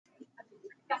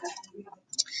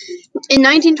In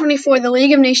 1924, the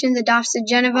League of Nations adopts the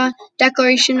Geneva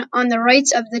Declaration on the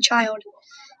Rights of the Child,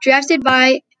 drafted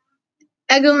by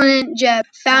Eglantine Jebb,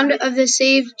 founder of the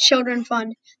Save Children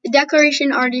Fund. The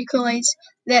declaration articulates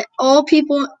that all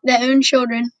people that own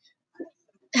children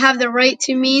have the right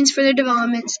to means for their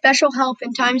development, special help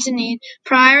in times of need,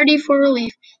 priority for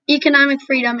relief, economic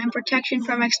freedom, and protection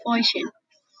from exploitation,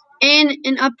 and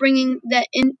an upbringing that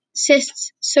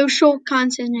insists social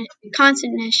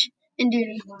consciousness and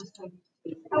duty.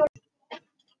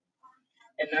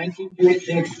 In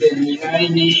 1936, the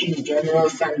United Nations General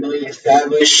Assembly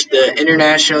established the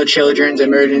International Children's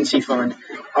Emergency Fund,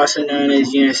 also known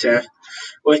as UNICEF,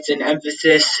 with an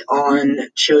emphasis on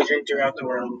children throughout the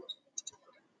world.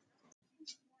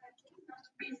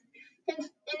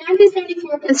 In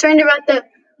 1974, concerned about the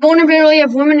vulnerability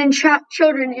of women and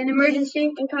children in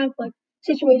emergency and conflict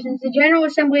situations, the General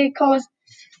Assembly calls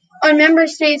on member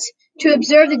states to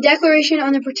observe the Declaration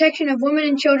on the Protection of Women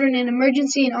and Children in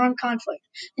Emergency and Armed Conflict.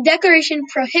 The Declaration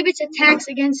prohibits attacks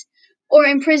against or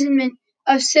imprisonment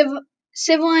of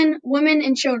civilian women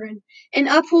and children, and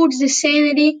upholds the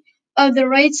sanctity of the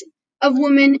rights of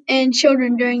women and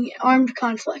children during armed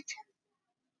conflict.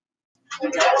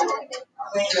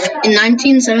 In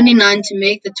 1979, to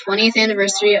make the 20th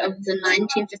anniversary of the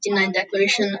 1959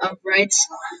 Declaration of Rights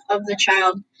of the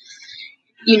Child,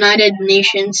 United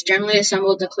Nations Generally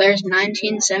Assembled declares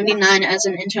 1979 as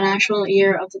an International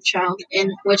Year of the Child,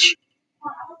 in which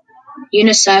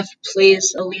UNICEF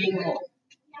plays a leading role.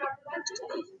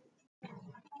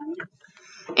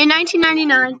 In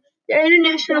 1999, the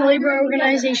International Labour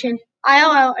Organization,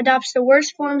 ILO, adopts the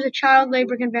worst forms of child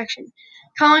labor convention,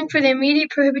 calling for the immediate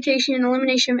prohibition and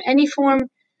elimination of any form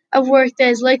of work that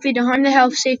is likely to harm the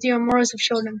health, safety, or morals of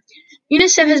children.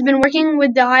 UNICEF has been working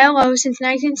with the ILO since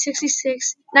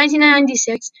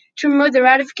 1996 to promote the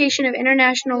ratification of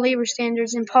international labor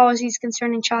standards and policies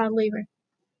concerning child labor.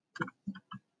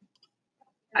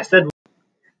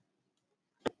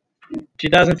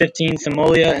 2015,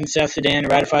 Somalia and South Sudan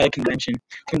ratified the convention.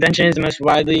 The convention is the most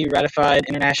widely ratified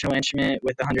international instrument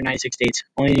with 196 states.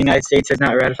 Only the United States has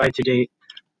not ratified to date.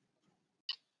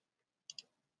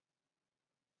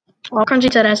 All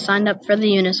countries that have signed up for the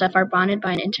UNICEF are bonded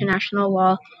by an international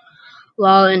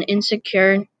law and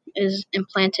insecure is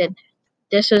implanted.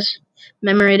 This is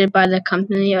commemorated by the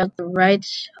Company of the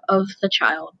Rights of the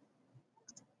Child.